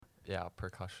Yeah,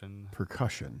 percussion.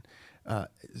 Percussion,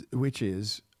 which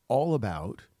is all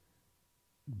about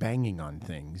banging on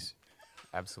things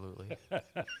Absolutely.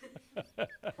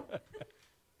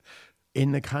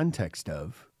 in the context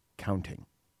of counting.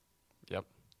 Yep.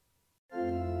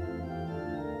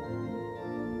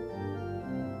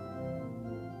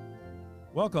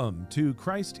 Welcome to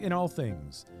Christ in All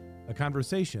Things, a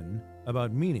conversation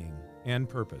about meaning and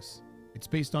purpose. It's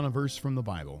based on a verse from the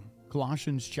Bible,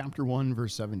 Colossians chapter 1,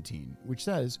 verse 17, which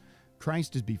says,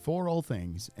 Christ is before all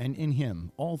things, and in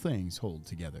him all things hold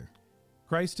together.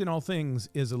 Christ in All Things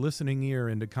is a listening ear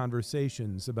into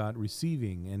conversations about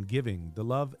receiving and giving the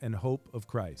love and hope of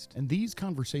Christ. And these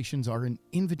conversations are an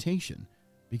invitation,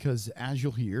 because as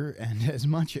you'll hear, and as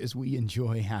much as we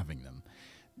enjoy having them,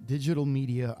 digital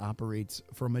media operates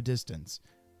from a distance,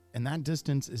 and that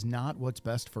distance is not what's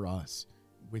best for us,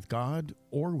 with God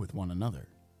or with one another.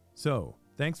 So,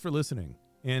 thanks for listening.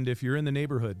 And if you're in the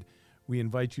neighborhood, we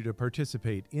invite you to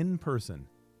participate in person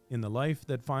in the life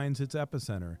that finds its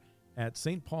epicenter at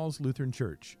St. Paul's Lutheran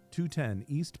Church, 210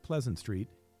 East Pleasant Street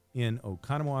in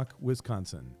Oconomowoc,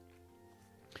 Wisconsin.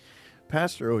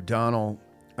 Pastor O'Donnell,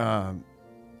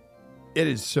 it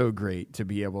is so great to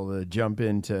be able to jump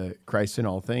into Christ in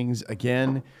All Things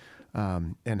again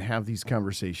and have these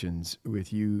conversations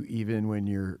with you, even when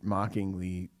you're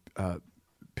mockingly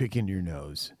picking your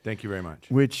nose. Thank you very much.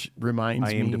 Which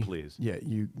reminds me... I aim to please. Yeah,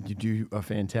 you do a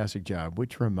fantastic job,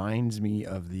 which reminds me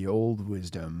of the old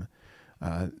wisdom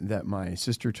that my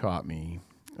sister taught me,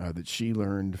 that she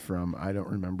learned from, I don't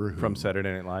remember who. From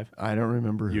Saturday Night Live? I don't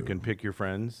remember who. You can pick your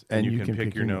friends, and you can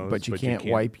pick your nose. But you can't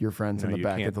wipe your friends on the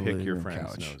back of the living room couch. You can't pick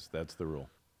your friend's nose. That's the rule.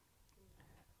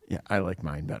 Yeah, I like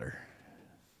mine better.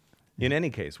 In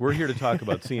any case, we're here to talk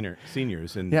about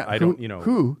seniors, and yeah, I don't, you know...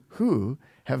 Who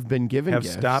have been given have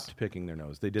gifts. Stopped picking their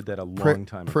nose. They did that a long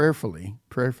time ago.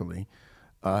 Prayerfully.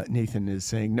 Nathan is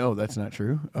saying, no, that's not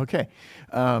true. Okay.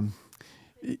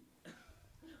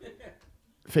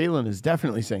 Phelan is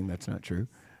definitely saying that's not true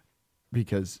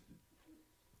because,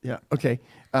 yeah, okay.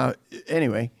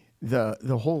 Anyway,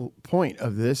 the whole point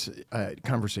of this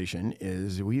conversation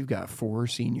is we've got 4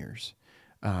 seniors,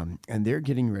 and they're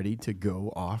getting ready to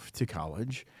go off to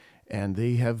college, and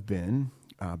they have been,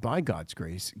 by God's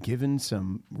grace, given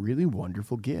some really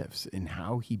wonderful gifts in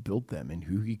how he built them and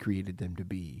who he created them to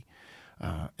be,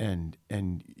 and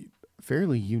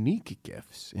fairly unique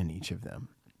gifts in each of them.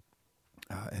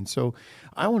 And so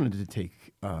I wanted to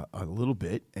take a little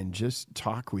bit and just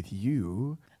talk with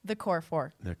you. The core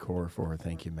 4. The core 4.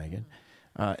 Thank you, Megan.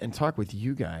 And talk with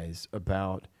you guys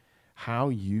about how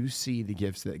you see the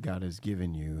gifts that God has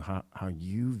given you, how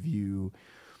you view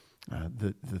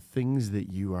the things that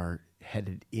you are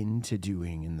headed into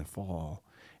doing in the fall,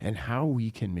 and how we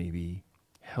can maybe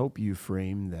help you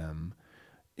frame them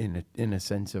in a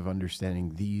sense of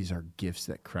understanding these are gifts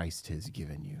that Christ has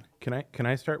given you. Can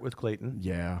I start with Clayton?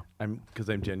 Yeah. Because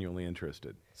I'm genuinely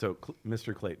interested. So,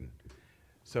 Mr. Clayton,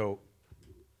 so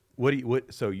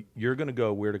so you're going to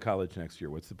go where to college next year?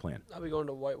 What's the plan? I'll be going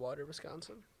to Whitewater,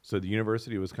 Wisconsin. So the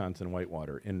University of Wisconsin,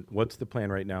 Whitewater. And what's the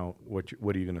plan right now? What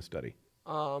are you going to study?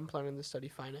 I'm planning to study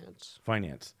finance.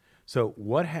 Finance. So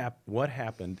what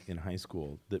happened in high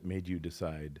school that made you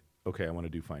decide, okay, I want to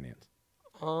do finance?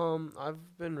 I've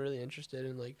been really interested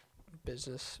in like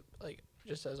business, like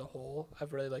just as a whole.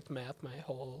 I've really liked math my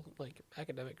whole like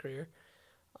academic career.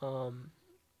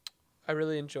 I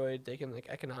really enjoyed taking like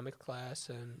economics class,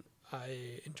 and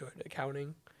I enjoyed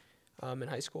accounting in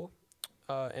high school,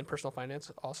 and personal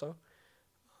finance also.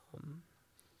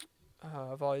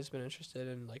 I've always been interested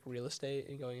in like real estate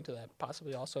and going into that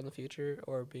possibly also in the future,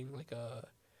 or being like a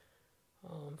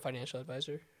financial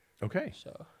advisor. Okay.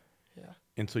 So, yeah.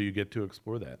 And so you get to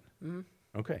explore that. Mm-hmm.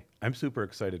 Okay. I'm super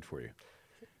excited for you.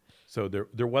 So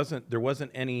there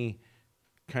wasn't any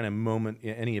kind of moment,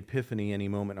 any epiphany, any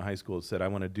moment in high school that said, I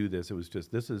want to do this. It was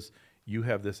just, you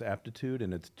have this aptitude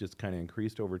and it's just kind of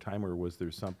increased over time, or was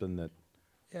there something that...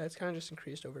 Yeah, it's kind of just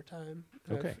increased over time.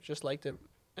 Okay. I've just liked it,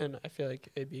 and I feel like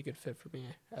it'd be a good fit for me,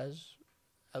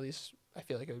 at least I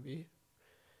feel like it would be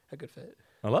a good fit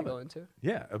I love to go it. into.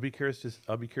 Yeah, I'll be curious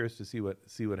to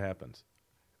see what happens.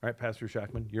 All right, Pastor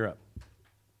Schachman, you're up.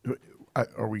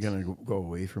 Are we going to go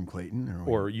away from Clayton?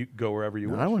 Or you go wherever you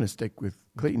No, wish. I want to stick with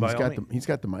Clayton. By all means. He's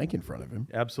got the mic in front of him.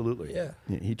 Absolutely. Yeah.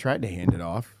 He tried to hand it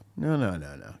off. No.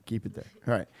 Keep it there.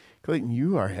 All right. Clayton,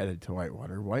 you are headed to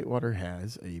Whitewater. Whitewater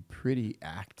has a pretty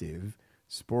active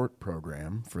sport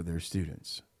program for their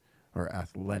students, or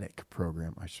athletic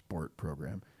program, or sport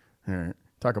program. All right.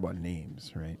 Talk about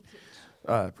names, right?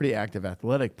 Pretty active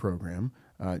athletic program.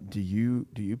 Do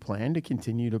you plan to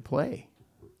continue to play?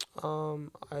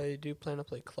 I do plan to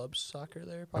play club soccer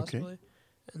there possibly,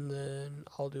 and then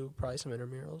I'll do probably some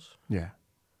intramurals. Yeah.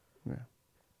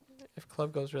 If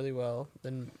club goes really well,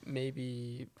 then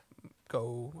maybe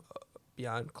go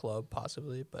beyond club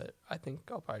possibly, but I think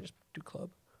I'll probably just do club.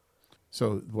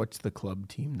 So what's the club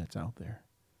team that's out there?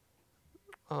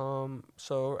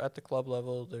 So at the club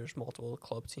level, there's multiple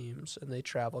club teams, and they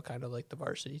travel kind of like the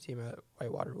varsity team at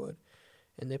Whitewater Wood,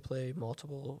 and they play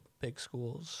multiple big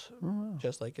schools,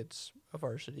 just like it's a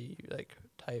varsity like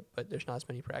type, but there's not as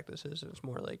many practices. It's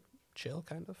more like chill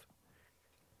kind of.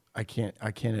 I can't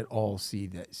at all see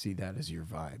that as your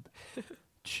vibe.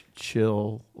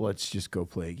 Chill. Let's just go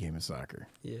play a game of soccer.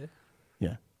 Yeah.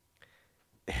 Yeah.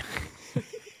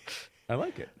 I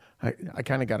like it. I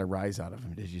kind of got a rise out of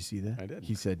him. Did you see that? I did.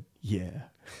 He said, "Yeah."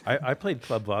 I played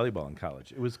club volleyball in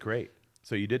college. It was great.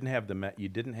 So you didn't have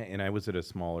and I was at a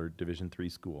smaller Division III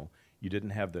school. You didn't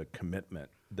have the commitment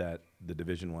that the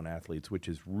Division I athletes, which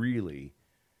is really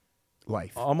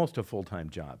Life. almost a full-time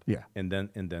job. Yeah. And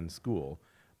then school.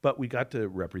 But we got to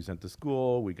represent the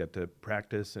school. We got to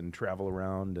practice and travel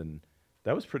around, and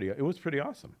it was pretty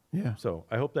awesome. Yeah. So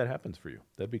I hope that happens for you.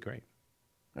 That'd be great.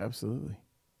 Absolutely.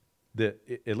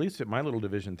 At least at my little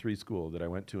Division III school that I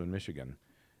went to in Michigan,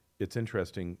 it's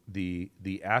interesting. The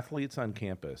athletes on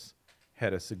campus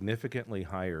had a significantly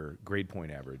higher grade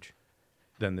point average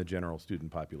than the general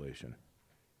student population.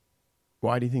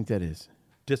 Why do you think that is?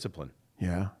 Discipline.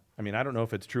 Yeah. I mean, I don't know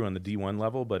if it's true on the D1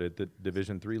 level, but at the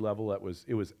Division III level, it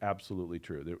was absolutely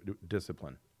true.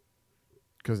 Discipline.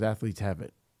 Because athletes have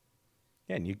it.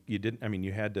 Yeah, and you didn't. I mean,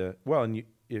 you had to. Well, and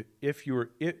if you were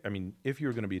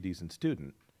going to be a decent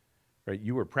student, right?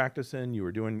 You were practicing. You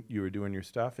were doing your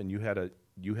stuff, and you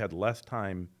had less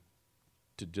time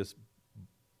to just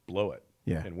blow it.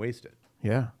 Yeah. And waste it.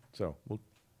 Yeah. So, well,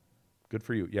 good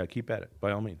for you. Yeah, keep at it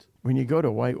by all means. When you go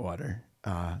to Whitewater,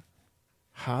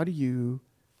 how do you're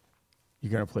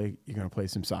gonna play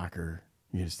some soccer,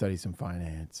 you're gonna study some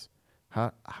finance.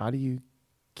 How do you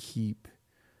keep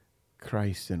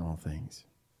Christ in all things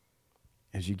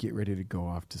as you get ready to go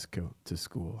off to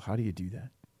school? How do you do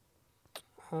that?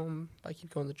 I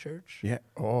keep going to church. Yeah.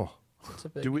 Oh. It's a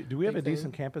big, Do we have big a thing.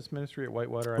 decent campus ministry at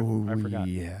Whitewater? I forgot.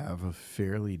 We have a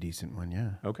fairly decent one.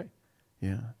 Yeah. Okay.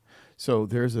 Yeah. So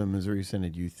there's a Missouri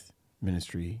Synod Youth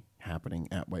Ministry happening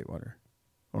at Whitewater,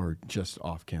 or just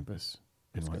off campus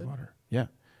in That's good. Whitewater. Yeah.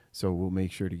 So we'll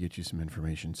make sure to get you some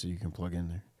information so you can plug in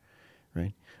there,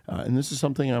 right? And this is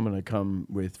something I'm going to come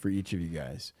with for each of you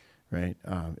guys, right?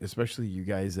 Especially you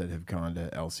guys that have gone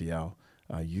to LCL.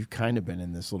 You've kind of been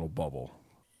in this little bubble.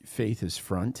 Faith is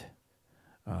front,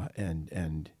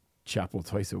 and chapel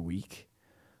twice a week,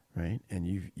 right? And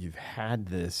you've had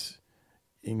this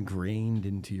ingrained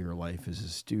into your life as a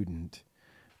student,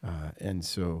 and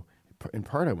so in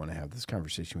part I want to have this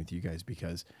conversation with you guys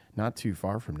because not too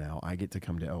far from now I get to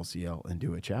come to LCL and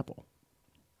do a chapel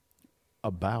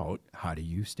about how do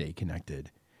you stay connected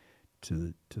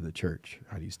to the church,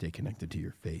 how do you stay connected to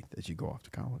your faith as you go off to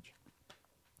college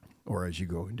or as you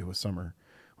go into a summer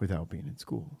without being in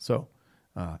school. So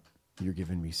you're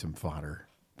giving me some fodder,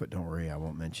 but don't worry, I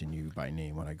won't mention you by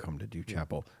name when I come to do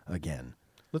chapel again.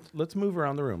 Let's move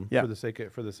around the room Yeah. for the sake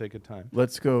of time.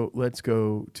 Let's go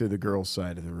to the girls'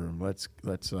 side of the room.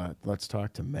 Let's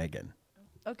talk to Megan.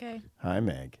 Okay. Hi,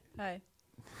 Meg. Hi.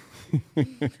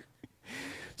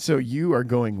 So you are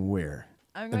going where?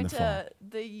 I'm in going the to fall?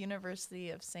 the University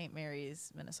of St.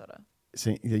 Mary's, Minnesota.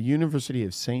 The University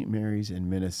of St. Mary's in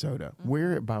Minnesota.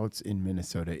 Whereabouts in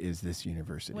Minnesota is this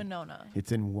university? Winona.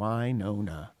 It's in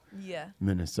Winona, Yeah.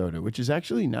 Minnesota, which is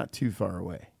actually not too far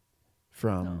away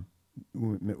from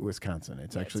Wisconsin.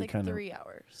 It's Yeah, actually like kind of 3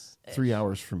 hours. 3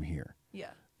 hours from here.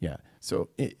 Yeah. Yeah. So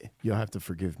you'll have to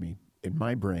forgive me. In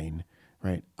my brain,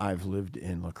 right, I've lived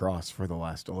in La Crosse for the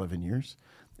last 11 years.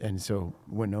 And so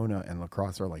Winona and La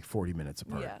Crosse are like 40 minutes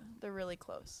apart. Yeah. They're really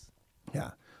close.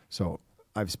 Yeah. So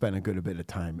I've spent a good bit of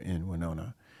time in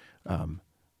Winona.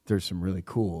 There's some really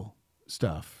cool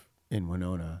stuff in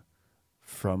Winona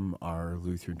from our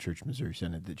Lutheran Church Missouri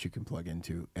Synod that you can plug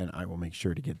into, and I will make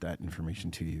sure to get that information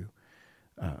to you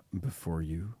before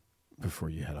you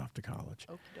head off to college.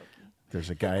 Okie dokie. There's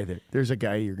a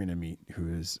guy you're going to meet who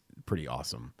is pretty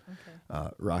awesome. Okay.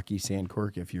 Rocky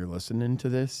Sandcork, if you're listening to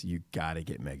this, you got to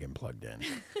get Megan plugged in.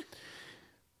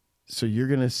 So you're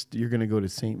gonna go to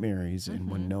St. Mary's in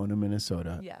Winona,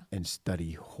 Minnesota, Yeah. and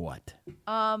study what?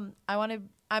 I'm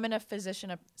in a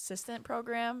physician assistant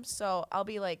program, so I'll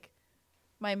be like,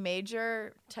 my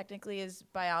major technically is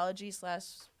biology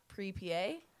 /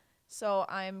 pre-PA. So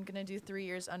I'm going to do 3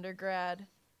 years undergrad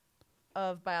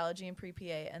of biology and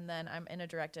pre-PA, and then I'm in a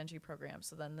direct entry program.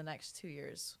 So then the next 2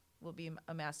 years will be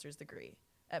a master's degree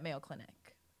at Mayo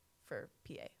Clinic for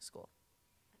PA school.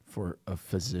 For a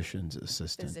physician's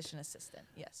assistant Physician assistant,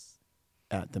 yes.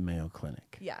 at the Mayo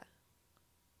Clinic. Yeah.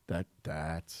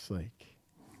 That's like,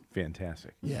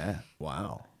 Fantastic. yeah,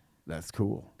 wow. That's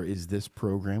cool. Is this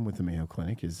program with the Mayo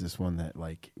Clinic, is this one that,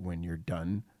 like, when you're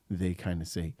done, they kind of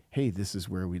say, hey, this is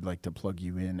where we'd like to plug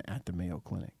you in at the Mayo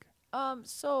Clinic?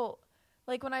 So,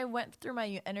 like, when I went through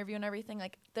my interview and everything,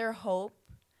 like, their hope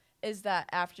is that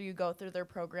after you go through their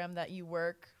program that you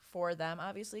work for them,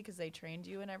 obviously, because they trained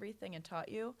you and everything and taught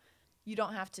you. You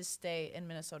don't have to stay in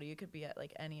Minnesota. You could be at,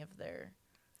 like, any of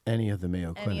the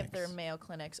Mayo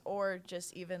clinics, or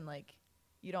just even, like,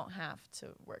 you don't have to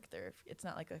work there. It's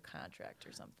not like a contract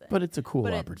or something. But it's a cool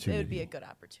But opportunity. It would be a good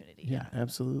opportunity. Yeah,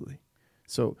 absolutely.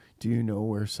 So, do you know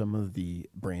where some of the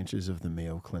branches of the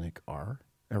Mayo Clinic are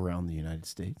around the United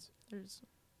States? There's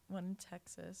one in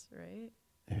Texas, right?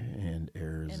 And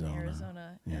Arizona. In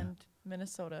Arizona Yeah. and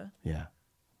Minnesota. Yeah.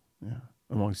 Yeah.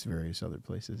 Amongst various other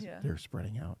places. Yeah. They're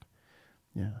spreading out.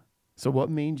 Yeah. So,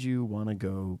 what made you want to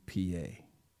go PA?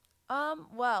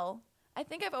 Well, I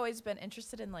think I've always been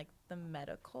interested in, like, the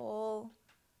medical,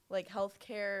 like,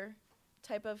 healthcare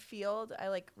type of field.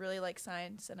 I really like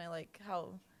science, and I like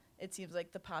how it seems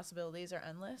like the possibilities are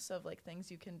endless of, like,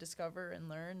 things you can discover and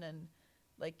learn, and,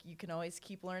 like, you can always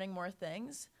keep learning more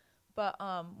things. But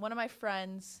one of my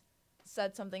friends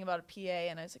said something about a PA,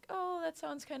 and I was like, oh, that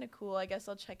sounds kind of cool. I guess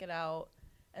I'll check it out.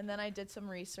 And then I did some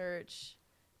research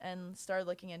and started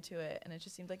looking into it, and it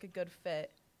just seemed like a good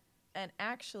fit. And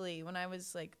actually, when I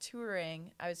was, like,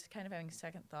 touring, I was kind of having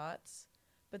second thoughts.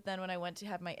 But then when I went to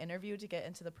have my interview to get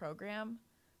into the program,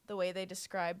 the way they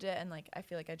described it, and, like, I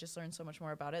feel like I just learned so much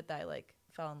more about it that I, like,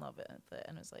 fell in love with it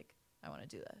and was like, I want to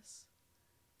do this.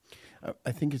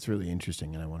 I think it's really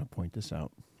interesting, and I want to point this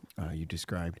out. You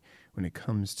described when it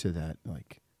comes to that,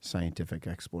 like, scientific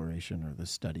exploration or the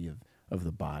study of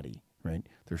the body, right?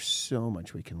 There's so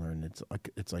much we can learn.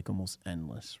 It's like almost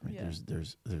endless, right? Yeah.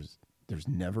 There's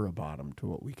never a bottom to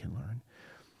what we can learn.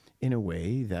 In a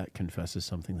way, that confesses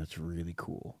something that's really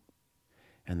cool,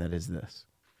 and that is this: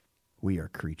 we are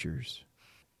creatures,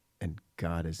 and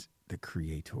God is the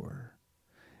creator.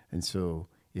 And so,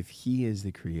 if He is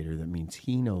the creator, that means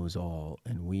He knows all,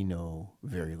 and we know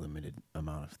very limited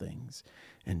amount of things.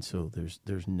 And so,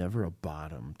 there's never a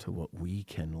bottom to what we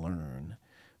can learn,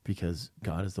 because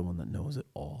God is the one that knows it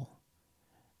all.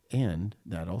 And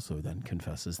that also then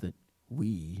confesses that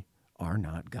we are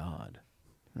not God,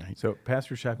 right? So,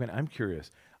 Pastor Shockman, I'm curious.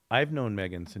 I've known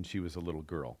Megan since she was a little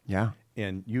girl. Yeah.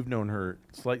 And you've known her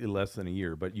slightly less than a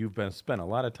year, but you've spent a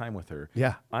lot of time with her.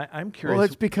 Yeah. I'm curious. Well,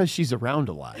 it's because she's around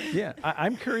a lot. Yeah,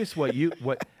 I'm curious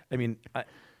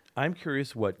I'm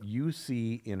curious what you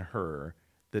see in her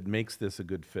that makes this a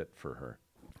good fit for her.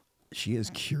 She is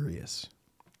curious.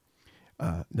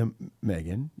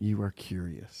 Megan, you are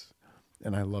curious,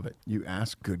 and I love it. You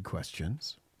ask good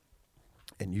questions,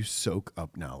 and you soak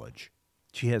up knowledge.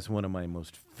 She has one of my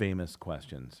most famous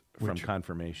questions from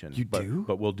confirmation. You do?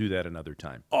 But we'll do that another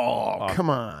time. Oh, come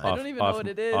on. I don't even know what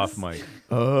it is. Off mic.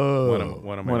 Oh,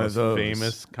 One of my most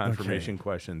famous confirmation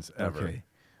questions ever. Okay.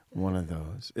 One of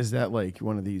those. Is that like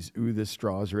one of these, ooh, this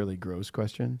straw is really gross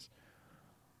questions?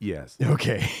 Yes.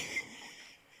 Okay.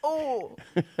 Oh.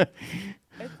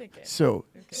 I think it. So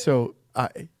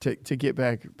to get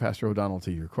back, Pastor O'Donnell,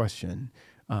 to your question,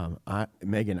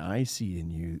 Megan, I see in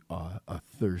you a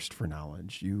thirst for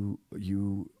knowledge.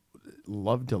 You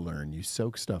love to learn. You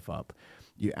soak stuff up.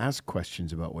 You ask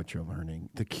questions about what you're learning.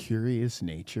 The curious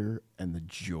nature and the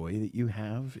joy that you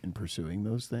have in pursuing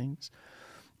those things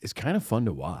is kind of fun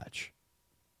to watch.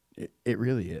 It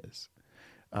really is.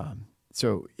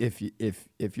 So if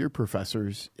your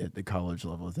professors at the college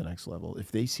level, at the next level,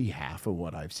 if they see half of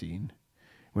what I've seen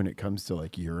when it comes to,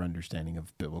 like, your understanding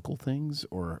of biblical things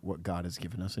or what God has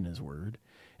given us in His Word,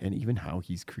 and even how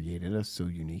He's created us so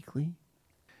uniquely,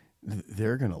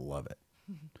 they're going to love it.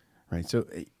 Right? So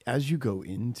as you go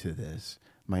into this,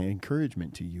 my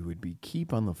encouragement to you would be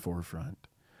keep on the forefront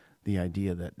the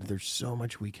idea that there's so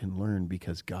much we can learn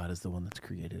because God is the one that's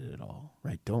created it all.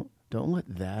 Right? Don't let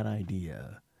that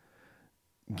idea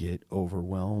get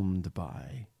overwhelmed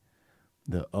by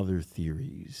the other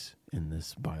theories in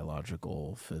this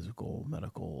biological, physical,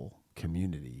 medical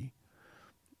community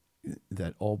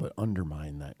that all but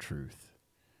undermine that truth,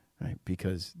 right?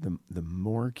 Because the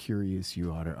more curious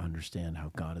you are to understand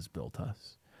how God has built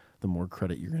us, the more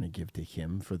credit you're going to give to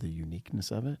Him for the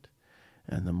uniqueness of it,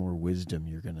 and the more wisdom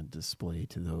you're going to display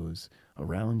to those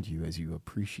around you as you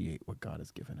appreciate what God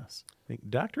has given us. I think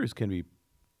doctors can be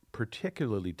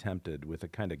particularly tempted with a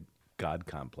kind of God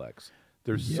complex.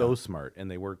 They're Yeah. so smart,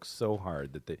 and they work so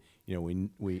hard that they, we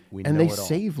And know they it all.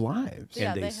 save lives.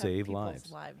 Yeah, they have save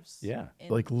people's lives. Yeah.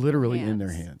 Like literally in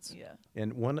their hands. Yeah.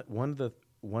 And one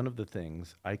of the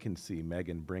things I can see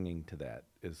Megan bringing to that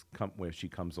is where she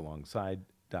comes alongside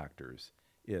doctors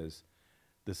is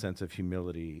the sense of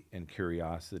humility and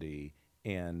curiosity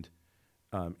and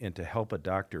to help a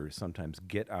doctor sometimes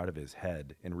get out of his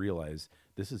head and realize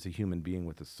this is a human being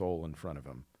with a soul in front of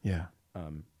him. Yeah.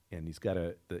 And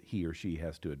he or she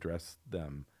has to address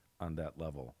them on that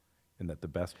level, and that the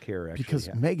best care actually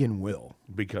Because Megan will.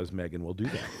 because Megan will do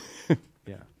that.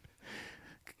 Yeah.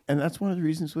 And that's one of the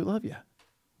reasons we love you.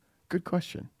 Good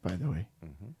question, by the way.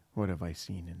 Mm-hmm. What have I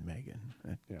seen in Megan?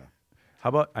 Yeah. How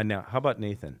about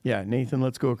Nathan? Yeah, Nathan,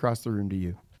 let's go across the room to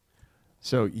you.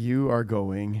 So you are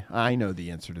going, I know the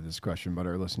answer to this question, but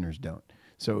our listeners don't.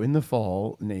 So in the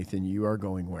fall, Nathan, you are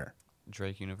going where?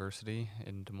 Drake University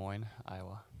in Des Moines,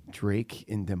 Iowa. Drake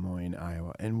in Des Moines,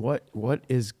 Iowa. And what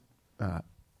is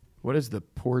the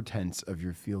portents of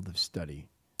your field of study?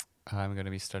 I'm going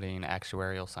to be studying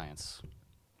actuarial science.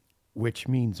 Which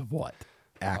means what,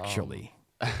 actually?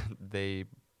 They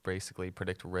basically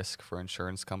predict risk for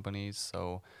insurance companies,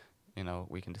 so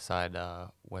we can decide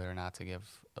whether or not to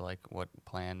give what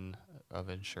plan of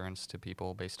insurance to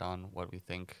people based on what we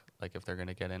think, like if they're going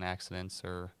to get in accidents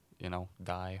or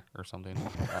die or something.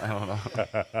 I don't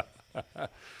know.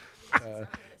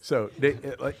 So,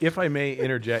 if I may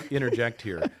interject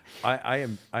here, I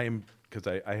am because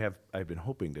I've been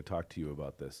hoping to talk to you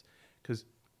about this because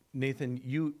Nathan,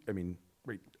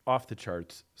 right off the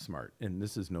charts smart, and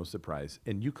this is no surprise,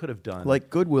 and you could have done Like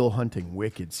Goodwill Hunting,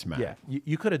 wicked smart. yeah,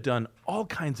 you could have done all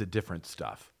kinds of different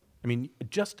stuff. I mean,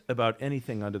 just about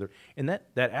anything under the and that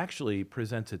actually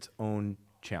presents its own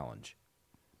challenge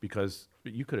because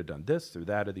you could have done this or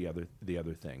that or the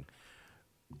other thing.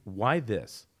 Why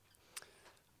this?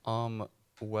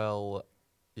 Well,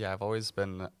 yeah, I've always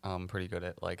been pretty good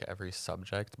at every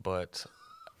subject, but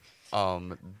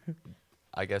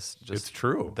I guess just It's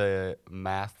true. the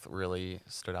math really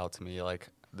stood out to me. Like,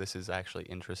 this is actually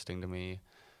interesting to me.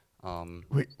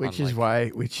 Which is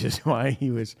why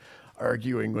he was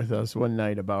arguing with us one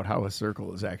night about how a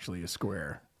circle is actually a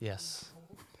square. Yes.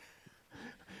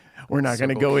 We're not going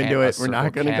to Circle go can- into a it. We're not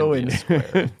circle going to can go be a into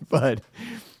square. it. But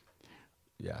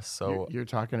Yeah. So you're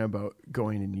talking about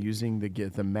going and using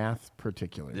the math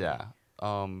particularly. yeah.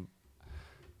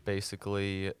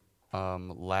 Basically,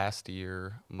 last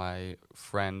year my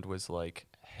friend was like,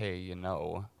 "Hey,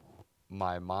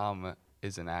 my mom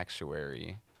is an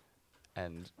actuary,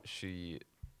 and she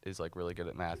is really good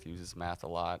at math, uses math a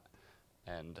lot,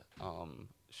 and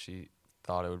she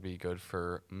thought it would be good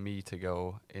for me to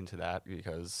go into that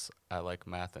because I like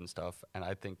math and stuff, and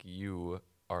I think you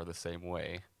are the same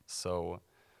way. So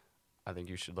I think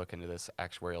you should look into this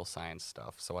actuarial science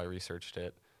stuff." So I researched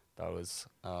it. That was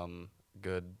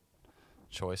good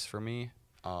choice for me.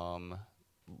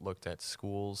 Looked at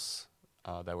schools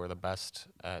that were the best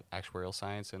at actuarial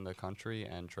science in the country,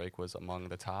 and Drake was among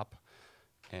the top.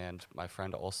 And my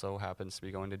friend also happens to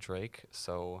be going to Drake,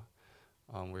 so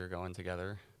we were going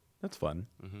together. That's fun.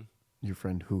 Hmm. Your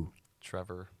friend who?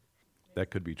 Trevor.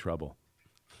 That could be trouble.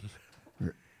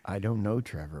 I don't know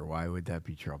Trevor. Why would that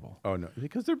be trouble? Oh no,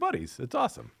 because they're buddies. It's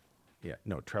awesome. Yeah,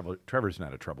 no, Trevor's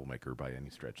not a troublemaker by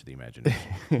any stretch of the imagination.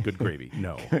 Good gravy.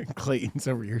 No. Clayton's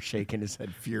over here shaking his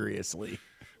head furiously.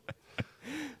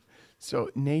 So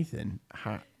Nathan,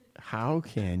 how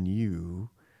can you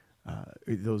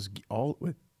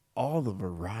with all the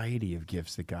variety of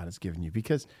gifts that God has given you?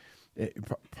 Because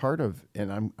part of,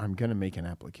 and I'm going to make an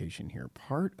application here.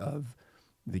 Part of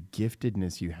the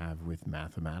giftedness you have with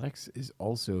mathematics is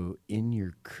also in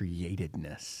your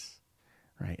createdness,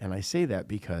 right? And I say that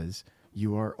because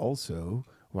you are also,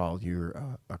 while you're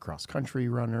a cross-country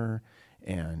runner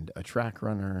and a track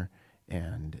runner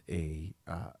and a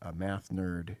math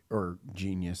nerd or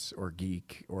genius or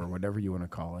geek or whatever you want to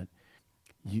call it,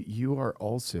 you are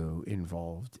also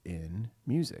involved in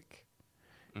music,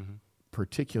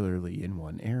 particularly in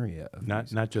one area of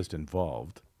music. Not just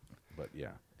involved, but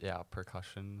yeah. Yeah,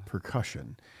 percussion.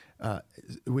 Percussion,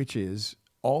 which is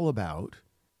all about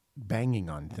banging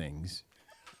on things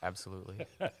Absolutely.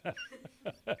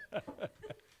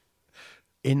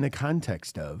 in the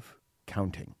context of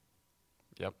counting.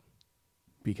 Yep.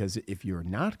 Because if you're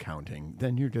not counting,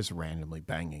 then you're just randomly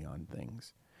banging on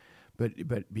things. But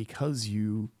because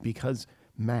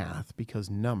math, because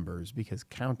numbers, because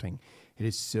counting, it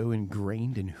is so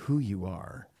ingrained in who you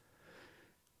are.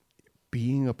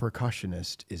 Being a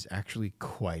percussionist is actually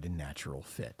quite a natural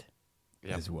fit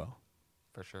as well.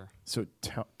 For sure. So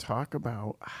talk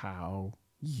about how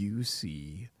you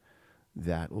see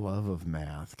that love of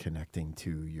math connecting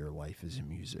to your life as a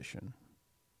musician?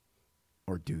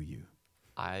 Or do you?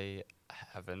 I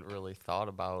haven't really thought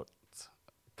about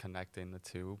connecting the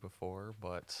two before,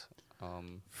 but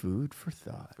Food for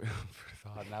thought. for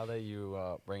thought, now that you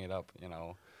bring it up,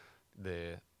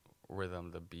 the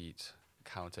rhythm, the beat,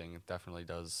 counting definitely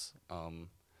does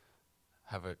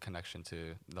have a connection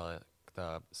to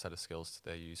the set of skills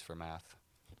they use for math.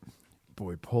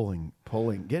 Boy,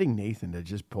 getting Nathan to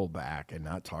just pull back and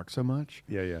not talk so much.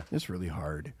 Yeah. It's really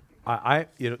hard. I'm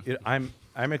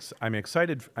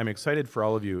excited. I'm excited for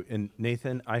all of you. And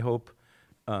Nathan, I hope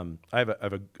I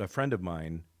have a friend of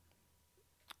mine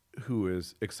who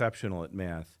is exceptional at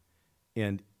math,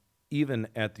 and even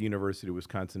at the University of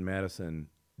Wisconsin-Madison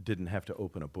didn't have to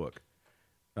open a book,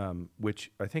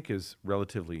 which I think is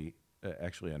relatively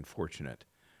actually unfortunate.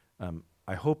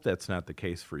 I hope that's not the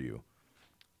case for you.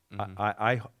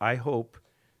 Mm-hmm. I hope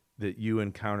that you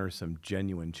encounter some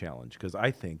genuine challenge, because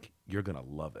I think you're going to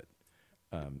love it.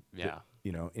 Yeah.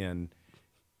 And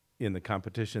in the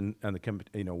competition and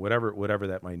whatever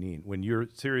that might mean, when you're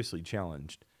seriously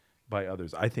challenged by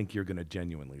others, I think you're going to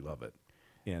genuinely love it.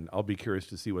 And I'll be curious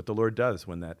to see what the Lord does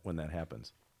when that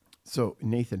happens. So,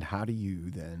 Nathan, how do you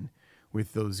then,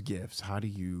 with those gifts, how do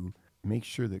you make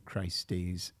sure that Christ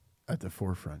stays at the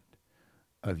forefront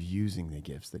of using the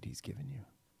gifts that he's given you?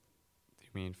 Do you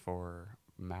mean for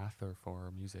math or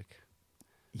for music?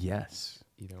 Yes.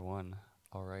 Either one.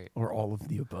 All right. Or all of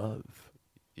the above.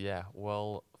 Yeah,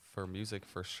 well, for music,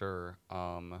 for sure.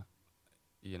 I've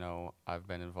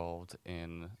been involved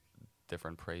in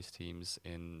different praise teams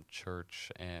in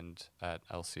church and at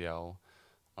LCL.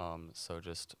 So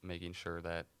just making sure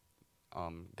that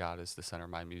God is the center of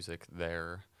my music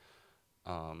there.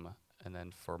 And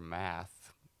then for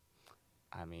math,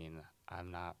 I'm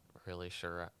not really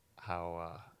sure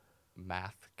how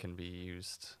math can be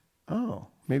used. Oh,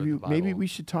 the maybe Bible. we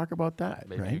should talk about that.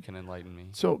 Maybe right? you can enlighten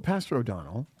me. So, Pastor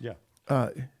O'Donnell, Yeah.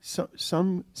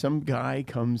 some guy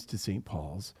comes to St.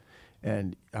 Paul's,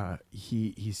 and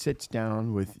he sits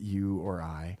down with you or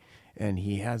I, and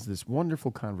he has this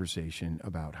wonderful conversation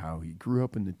about how he grew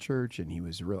up in the church and he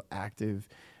was real active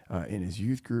in his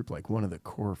youth group, like one of the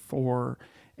core four,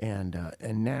 and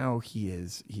now he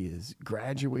is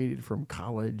graduated from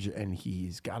college and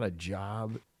he's got a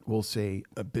job, we'll say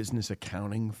a business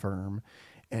accounting firm,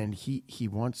 and he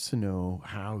wants to know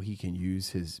how he can use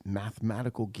his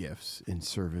mathematical gifts in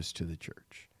service to the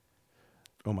church.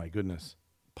 Oh my goodness,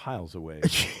 piles away.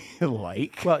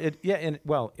 Like,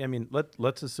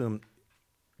 let's assume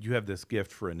you have this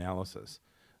gift for analysis.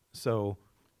 So,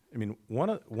 one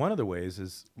of the ways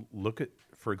is look at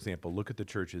the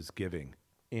church's giving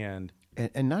and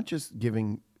not just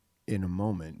giving in a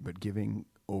moment, but giving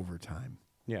over time.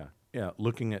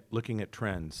 looking at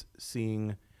trends,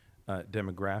 seeing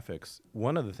demographics.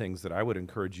 One of the things that I would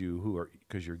encourage you,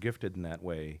 because you're gifted in that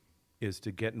way, is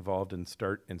to get involved and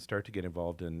start to get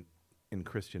involved in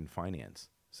Christian finance.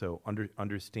 So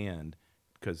understand,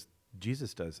 because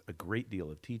Jesus does a great deal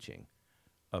of teaching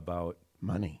about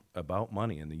Money.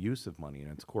 and the use of money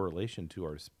and its correlation to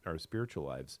our spiritual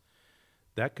lives.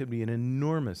 That could be an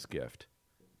enormous gift.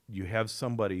 You have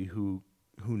somebody who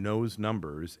knows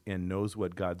numbers and knows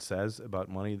what God says about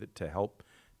money to help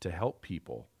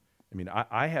people.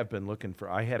 I have been looking for.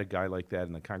 I had a guy like that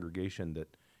in the congregation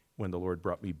that, when the Lord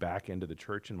brought me back into the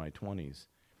church in my 20s,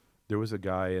 there was a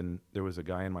guy in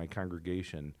my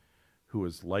congregation who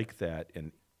was like that,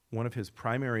 and one of his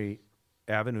primary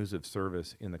avenues of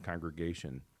service in the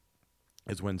congregation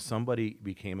is when somebody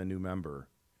became a new member.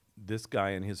 This guy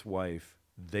and his wife,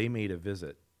 they made a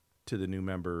visit to the new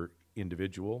member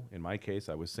individual. In my case,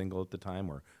 I was single at the time,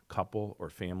 or couple or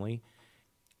family.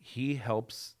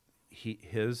 His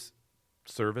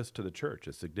service to the church,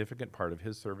 a significant part of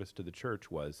his service to the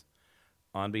church was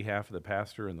on behalf of the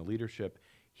pastor and the leadership.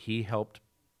 He helped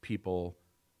people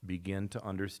begin to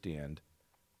understand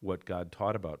what God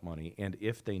taught about money, and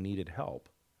if they needed help,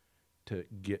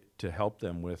 to help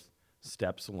them with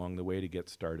steps along the way to get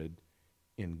started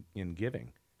in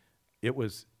giving. It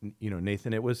was,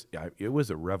 Nathan, it was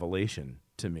a revelation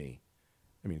to me.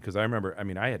 Because I remember,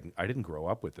 I didn't grow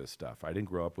up with this stuff. I didn't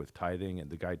grow up with tithing, and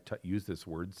the guy used this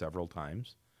word several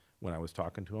times when I was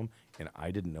talking to him, and I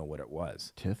didn't know what it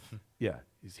was. Tiff? Yeah,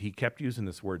 he kept using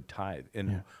this word tithe,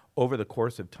 and over the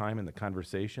course of time in the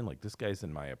conversation, like this guy's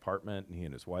in my apartment, and he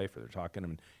and his wife are talking,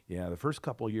 and the first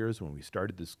couple of years when we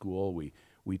started the school,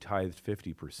 we tithed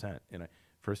 50%, and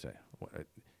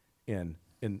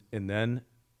then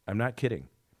I'm not kidding,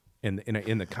 and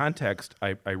in the context,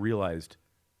 I realized,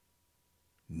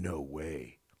 no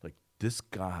way, like this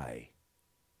guy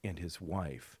and his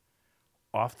wife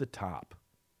off the top,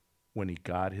 when he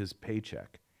got his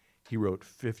paycheck, he wrote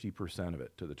 50% of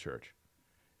it to the church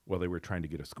while they were trying to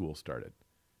get a school started.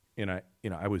 And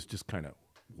I was just kind of,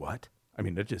 what? I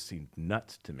mean, that just seemed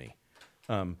nuts to me.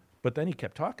 But then he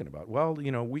kept talking about, well,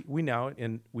 we now,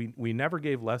 and we never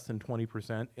gave less than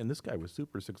 20%, and this guy was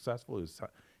super successful.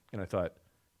 And I thought,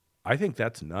 I think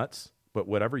that's nuts, but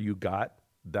whatever you got,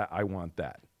 that I want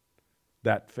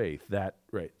that faith,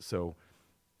 right. So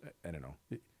I don't know.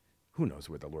 Who knows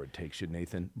where the Lord takes you,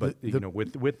 Nathan? But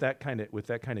with that kind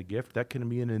of gift, that can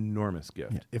be an enormous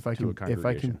gift. Yeah, if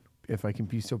I can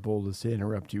be so bold as to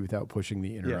interrupt you without pushing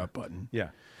the interrupt button. Yeah.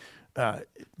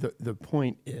 The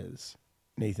point is,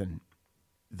 Nathan,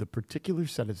 the particular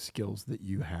set of skills that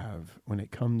you have when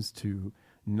it comes to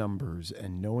numbers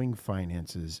and knowing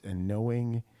finances and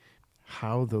knowing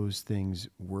how those things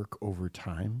work over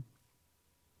time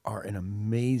are an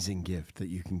amazing gift that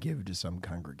you can give to some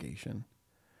congregation.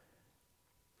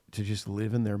 To just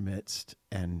live in their midst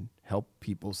and help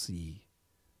people see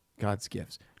God's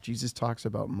gifts. Jesus talks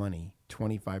about money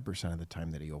 25% of the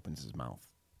time that he opens his mouth.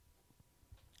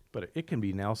 But it can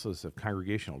be analysis of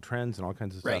congregational trends and all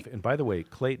kinds of Right. stuff. And by the way,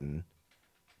 Clayton,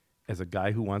 as a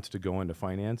guy who wants to go into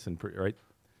finance right,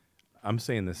 I'm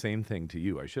saying the same thing to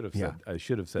you. I should have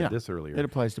said this earlier. It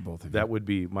applies to both of you. That would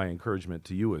be my encouragement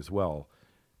to you as well.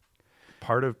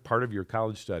 Part of your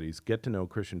college studies, get to know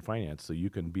Christian finance so you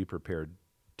can be prepared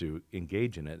to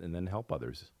engage in it and then help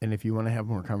others. And if you want to have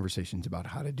more conversations about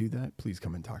how to do that, please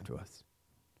come and talk to us.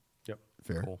 Yep.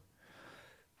 Fair. Cool.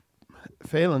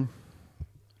 Phelan,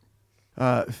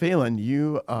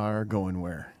 you are going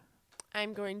where?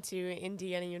 I'm going to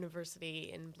Indiana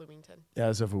University in Bloomington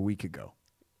As of a week ago.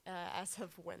 as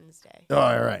of Wednesday. Oh,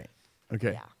 all right.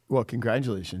 Okay. Yeah. Well,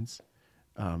 congratulations.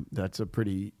 That's a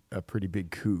pretty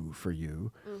big coup for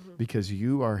you because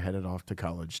you are headed off to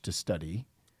college to study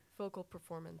Vocal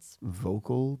performance.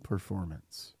 vocal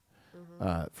performance.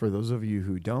 For those of you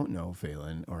who don't know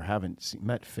Phelan or haven't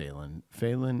met Phelan,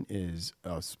 Phelan is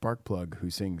a spark plug who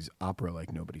sings opera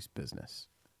like nobody's business.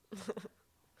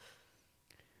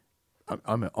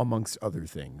 Amongst other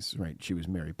things, right? She was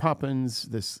Mary Poppins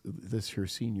this her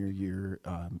senior year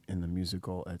in the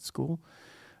musical at school,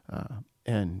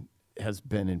 and has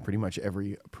been in pretty much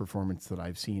every performance that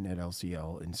I've seen at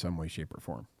LCL in some way, shape, or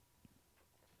form.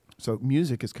 So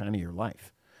music is kind of your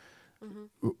life.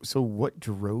 So what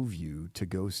drove you to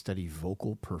go study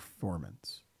vocal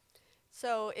performance?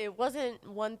 So it wasn't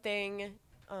one thing,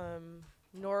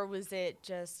 nor was it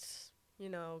just,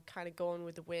 kind of going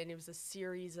with the wind. It was a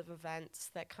series of events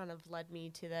that kind of led me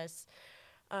to this.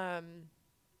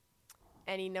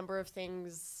 Any number of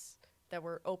things that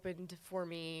were opened for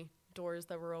me, doors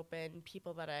that were open,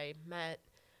 people that I met.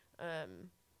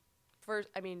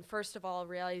 First of all,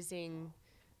 realizing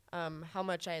how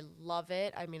much I love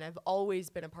it. I mean, I've always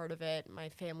been a part of it. My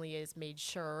family has made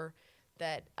sure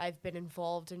that I've been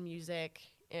involved in music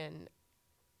in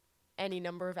any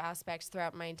number of aspects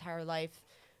throughout my entire life.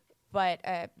 But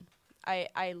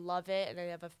I love it, and I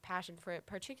have a passion for it,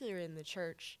 particularly in the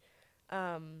church.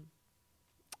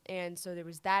 And so there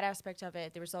was that aspect of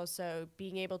it. There was also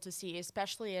being able to see,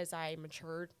 especially as I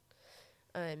matured,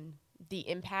 the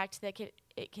impact that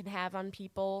it can have on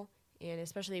people. And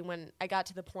especially when I got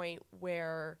to the point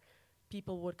where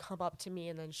people would come up to me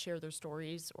and then share their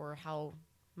stories or how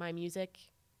my music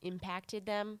impacted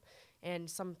them. And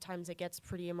sometimes it gets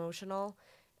pretty emotional.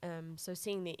 So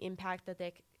seeing the impact that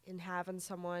they can have on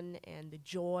someone and the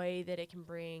joy that it can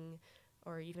bring,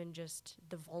 or even just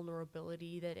the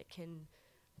vulnerability that it can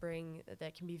bring,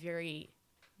 that can be very,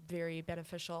 very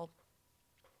beneficial.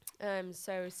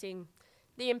 So seeing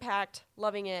the impact,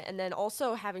 loving it, and then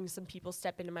also having some people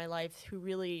step into my life who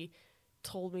really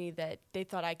told me that they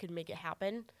thought I could make it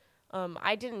happen.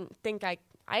 I didn't think I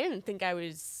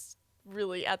was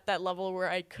really at that level where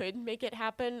I could make it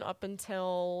happen up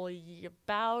until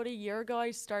about a year ago.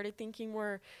 I started thinking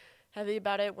more heavy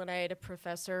about it when I had a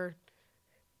professor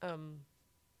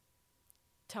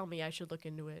tell me I should look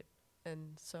into it.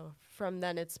 And so from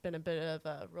then it's been a bit of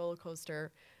a roller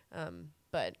coaster.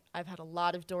 But I've had a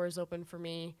lot of doors open for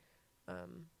me,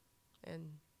 and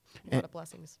a lot of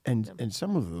blessings. And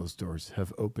some of those doors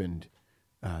have opened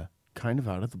kind of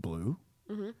out of the blue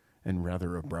and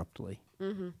rather abruptly.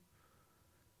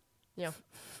 Yeah.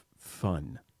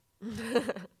 Fun.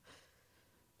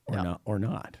 Or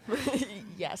not,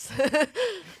 Yes.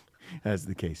 as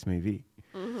the case may be.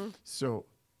 So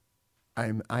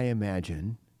I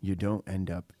imagine you don't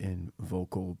end up in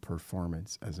vocal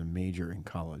performance as a major in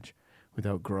college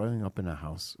without growing up in a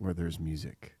house where there's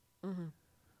music.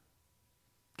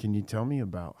 Can you tell me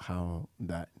about how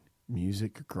that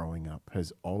music growing up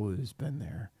has always been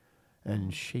there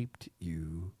and shaped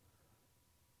you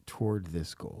toward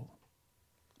this goal?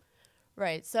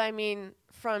 Right. So, I mean,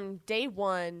 from day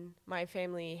one, my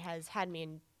family has had me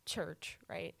in church,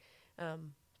 right?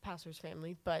 Pastor's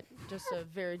family, but just a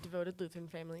very devoted Lutheran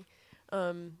family,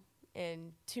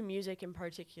 and to music in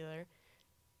particular.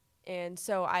 And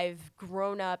so I've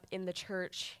grown up in the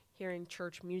church, hearing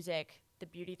church music, the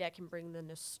beauty that can bring, the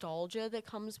nostalgia that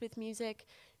comes with music,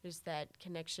 just that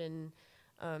connection,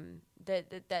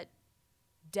 that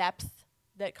depth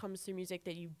that comes through music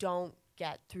that you don't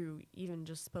get through even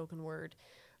just spoken word.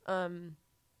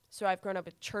 So I've grown up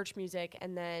with church music,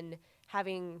 and then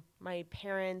having my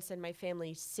parents and my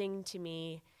family sing to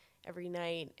me every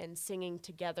night and singing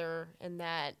together, and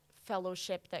that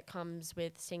fellowship that comes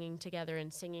with singing together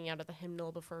and singing out of the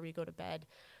hymnal before we go to bed.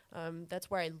 That's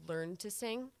where I learned to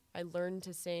sing. I learned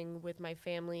to sing with my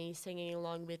family, singing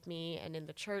along with me, and in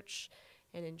the church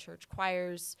and in church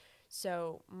choirs.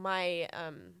 So my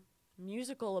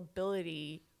musical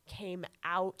ability came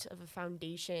out of a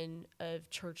foundation of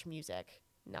church music,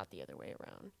 not the other way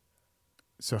around.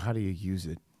 So how do you use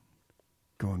it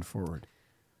going forward?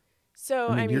 So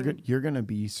I mean, you're going to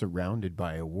be surrounded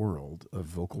by a world of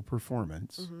vocal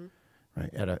performance,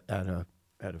 right? At a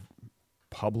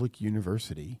public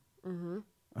university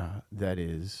that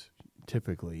is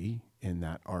typically in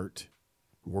that art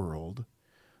world,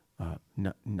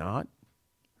 not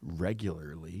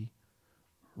regularly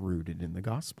rooted in the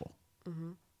gospel.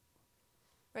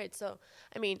 Right. So,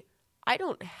 I mean, I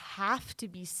don't have to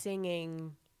be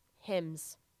singing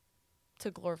hymns to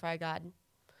glorify God.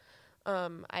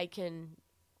 I can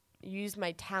use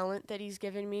my talent that he's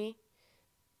given me,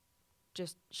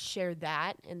 just share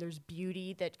that, and there's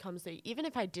beauty that comes through. Even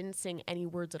if I didn't sing any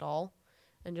words at all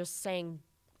and just sang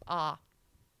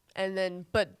and then,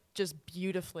 but just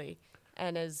beautifully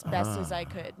and as best as I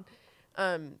could.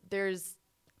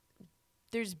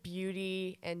 There's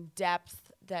beauty and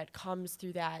depth that comes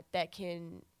through that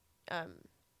can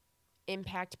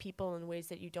impact people in ways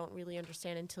that you don't really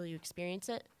understand until you experience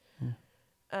it.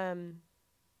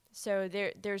 So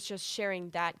there's just sharing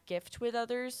that gift with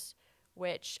others,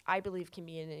 which I believe can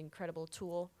be an incredible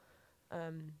tool.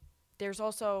 There's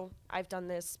also, I've done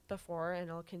this before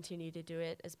and I'll continue to do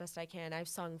it as best I can. I've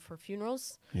sung for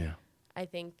funerals. Yeah. I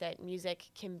think that music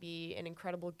can be an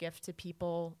incredible gift to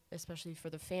people, especially for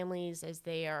the families as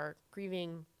they are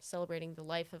grieving, celebrating the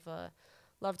life of a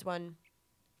loved one.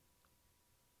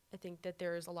 I think that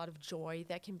there is a lot of joy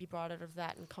that can be brought out of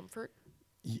that and comfort.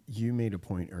 You made a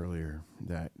point earlier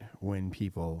that when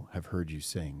people have heard you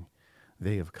sing,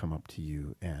 they have come up to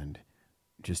you and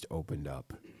just opened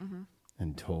up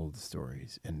and told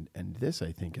stories. And this,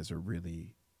 I think, is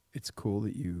it's cool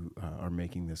that you are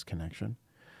making this connection.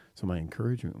 So my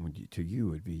encouragement to you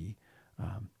would be,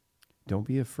 don't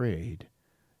be afraid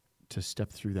to step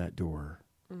through that door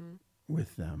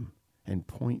with them and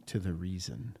point to the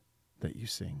reason that you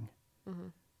sing,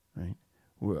 right?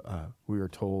 We are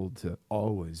told to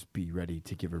always be ready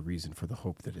to give a reason for the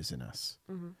hope that is in us.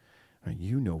 Right?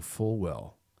 You know full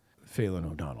well, Phelan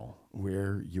O'Donnell,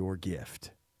 where your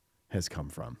gift has come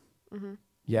from.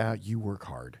 Yeah, you work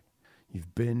hard.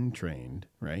 You've been trained,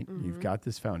 right? You've got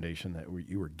this foundation that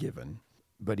you were given.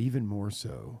 But even more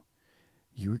so,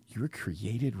 you were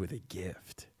created with a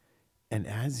gift. And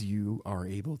as you are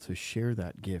able to share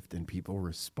that gift and people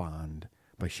respond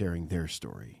by sharing their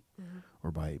story, or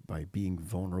by being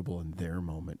vulnerable in their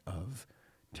moment of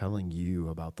telling you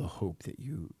about the hope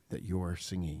that your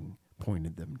singing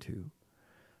pointed them to,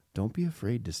 don't be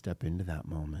afraid to step into that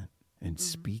moment and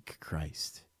speak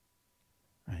Christ,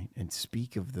 right? And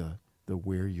speak of the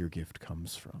where your gift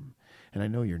comes from. And I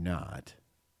know you're not.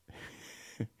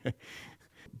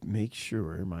 Make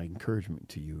sure, my encouragement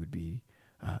to you would be,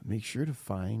 make sure to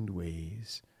find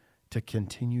ways to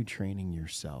continue training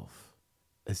yourself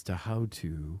as to how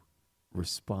to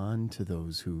respond to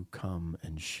those who come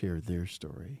and share their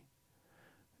story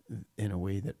in a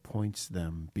way that points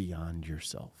them beyond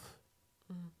yourself.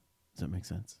 Does that make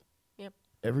sense? Yep.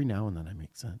 Every now and then I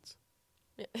make sense.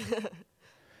 Yeah.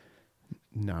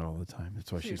 Not all the time. That's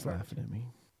why she's laughing at me.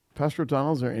 Pastor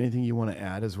O'Donnell, is there anything you want to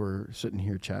add as we're sitting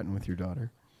here chatting with your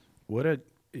daughter? Or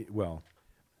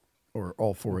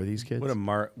all four of these kids?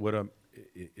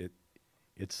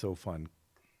 It's so fun.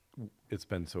 It's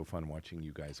been so fun watching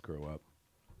you guys grow up.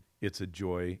 It's a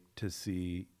joy to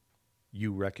see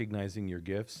you recognizing your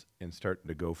gifts and starting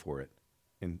to go for it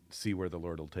and see where the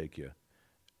Lord will take you.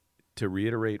 To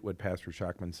reiterate what Pastor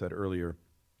Schachman said earlier,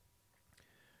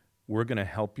 we're going to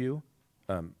help you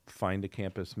find a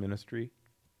campus ministry.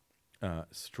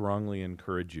 Strongly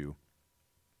encourage you,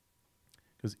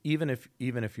 Because even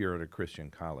if you're at a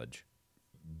Christian college,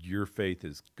 your faith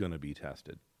is going to be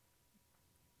tested.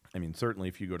 I mean, certainly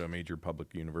if you go to a major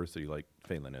public university like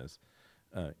Phelan is,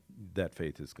 that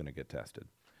faith is going to get tested.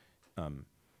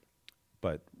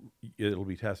 But it'll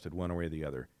be tested one way or the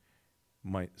other.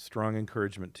 My strong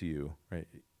encouragement to you, right,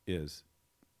 is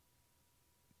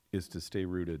to stay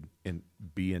rooted and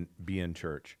be in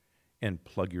church, and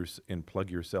plug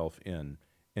yourself in,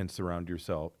 and surround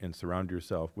yourself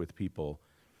with people,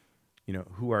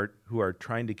 who are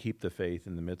trying to keep the faith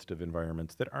in the midst of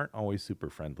environments that aren't always super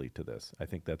friendly to this. I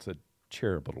think that's a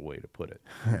charitable way to put it.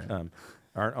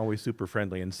 Aren't always super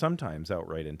friendly, and sometimes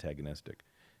outright antagonistic.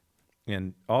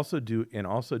 And also do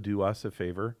us a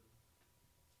favor,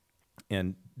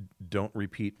 and don't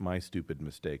repeat my stupid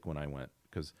mistake when I went.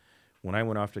 Because when I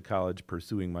went off to college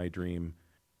pursuing my dream,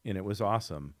 and it was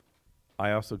awesome,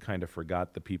 I also kind of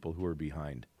forgot the people who were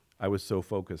behind. I was so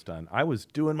focused on, I was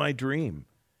doing my dream.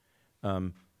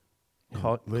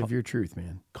 Live your truth,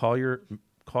 man. Call your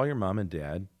mom and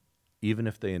dad, even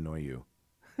if they annoy you.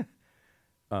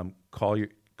 Call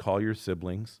your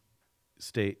siblings.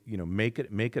 Make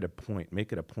it a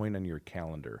point on your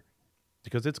calendar,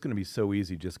 because it's going to be so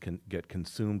easy just get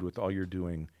consumed with all you're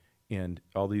doing, and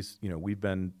all these, we've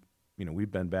been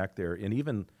back there, and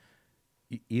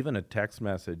even a text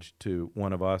message to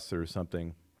one of us or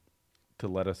something to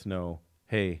let us know,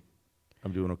 hey,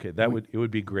 I'm doing okay. It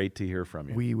would be great to hear from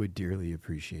you. We would dearly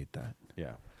appreciate that.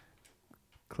 Yeah.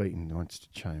 Clayton wants to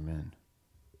chime in.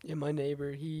 Yeah, my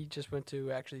neighbor, he just went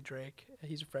to actually Drake.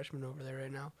 He's a freshman over there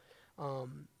right now.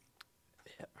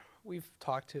 We're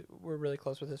really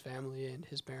close with his family and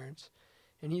his parents,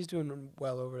 and he's doing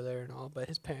well over there and all, but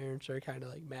his parents are kind of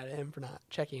like mad at him for not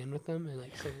checking in with them and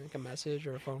like sending like a message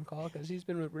or a phone call, because he's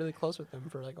been really close with them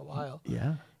for like a while.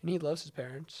 Yeah. And he loves his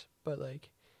parents, but like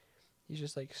he's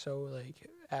just like so like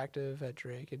active at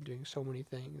Drake and doing so many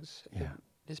things. Yeah. And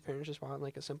his parents just want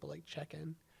like a simple like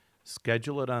check-in.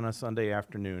 Schedule it on a Sunday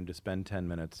afternoon to spend 10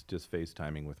 minutes just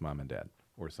FaceTiming with mom and dad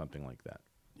or something like that.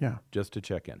 Yeah. Just to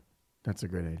check in. That's a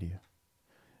great idea.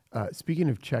 Speaking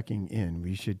of checking in,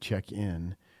 we should check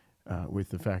in with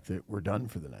the fact that we're done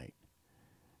for the night.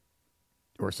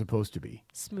 Or supposed to be.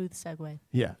 Smooth segue.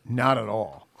 Yeah, not at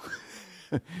all.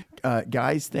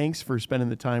 Guys, thanks for spending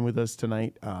the time with us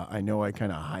tonight. I know I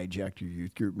kind of hijacked your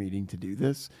youth group meeting to do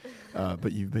this,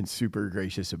 but you've been super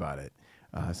gracious about it.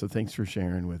 So thanks for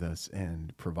sharing with us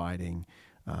and providing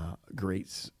a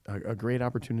great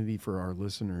opportunity for our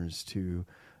listeners to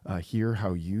hear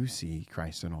how you see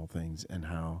Christ in all things, and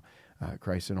how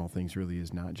Christ in all things really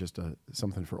is not just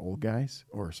something for old guys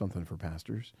or something for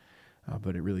pastors,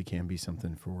 but it really can be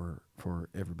something for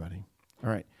everybody. All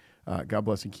right. God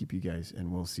bless and keep you guys,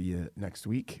 and we'll see you next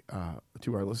week.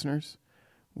 To our listeners,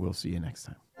 we'll see you next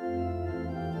time.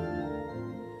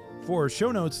 For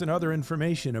show notes and other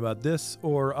information about this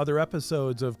or other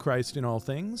episodes of Christ in All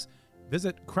Things,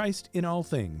 visit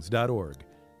christinallthings.org.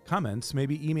 Comments may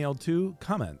be emailed to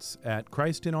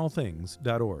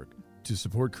comments@christinallthings.org. To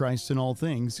support Christ in All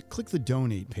Things, click the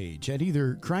donate page at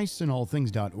either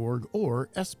christinallthings.org or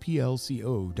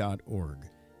splco.org.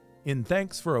 In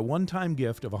thanks for a one-time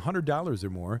gift of $100 or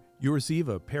more, you receive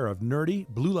a pair of nerdy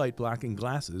blue light blocking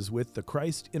glasses with the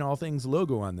Christ in All Things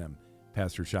logo on them.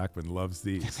 Pastor Shockman loves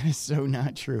these. That is so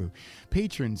not true.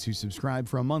 Patrons who subscribe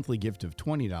for a monthly gift of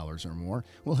 $20 or more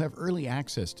will have early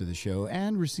access to the show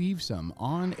and receive some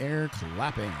on-air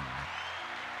clapping,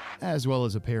 as well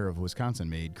as a pair of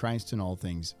Wisconsin-made Christ in All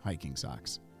Things hiking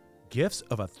socks. Gifts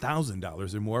of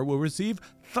 $1,000 or more will receive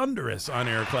thunderous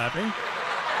on-air clapping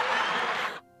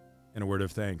and a word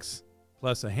of thanks,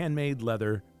 plus a handmade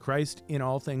leather Christ in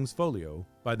All Things folio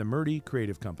by the Murdy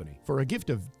Creative Company. For a gift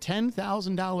of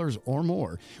 $10,000 or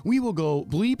more, we will go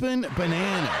bleepin'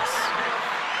 bananas.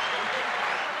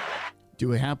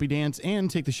 Do a happy dance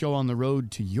and take the show on the road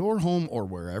to your home or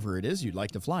wherever it is you'd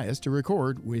like to fly us to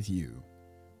record with you.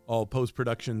 All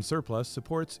post-production surplus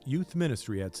supports youth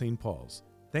ministry at St. Paul's.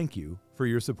 Thank you for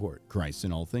your support. Christ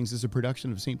in All Things is a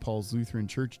production of St. Paul's Lutheran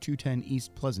Church, 210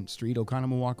 East Pleasant Street,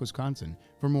 Oconomowoc, Wisconsin.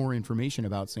 For more information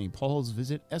about St. Paul's,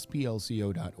 visit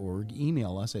splco.org,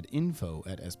 email us at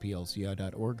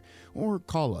info@splco.org, or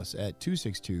call us at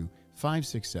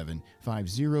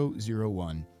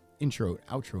 262-567-5001.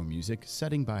 Intro-outro music,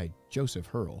 setting by Joseph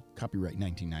Hurl, copyright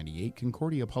 1998,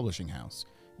 Concordia Publishing House,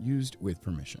 used with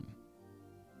permission.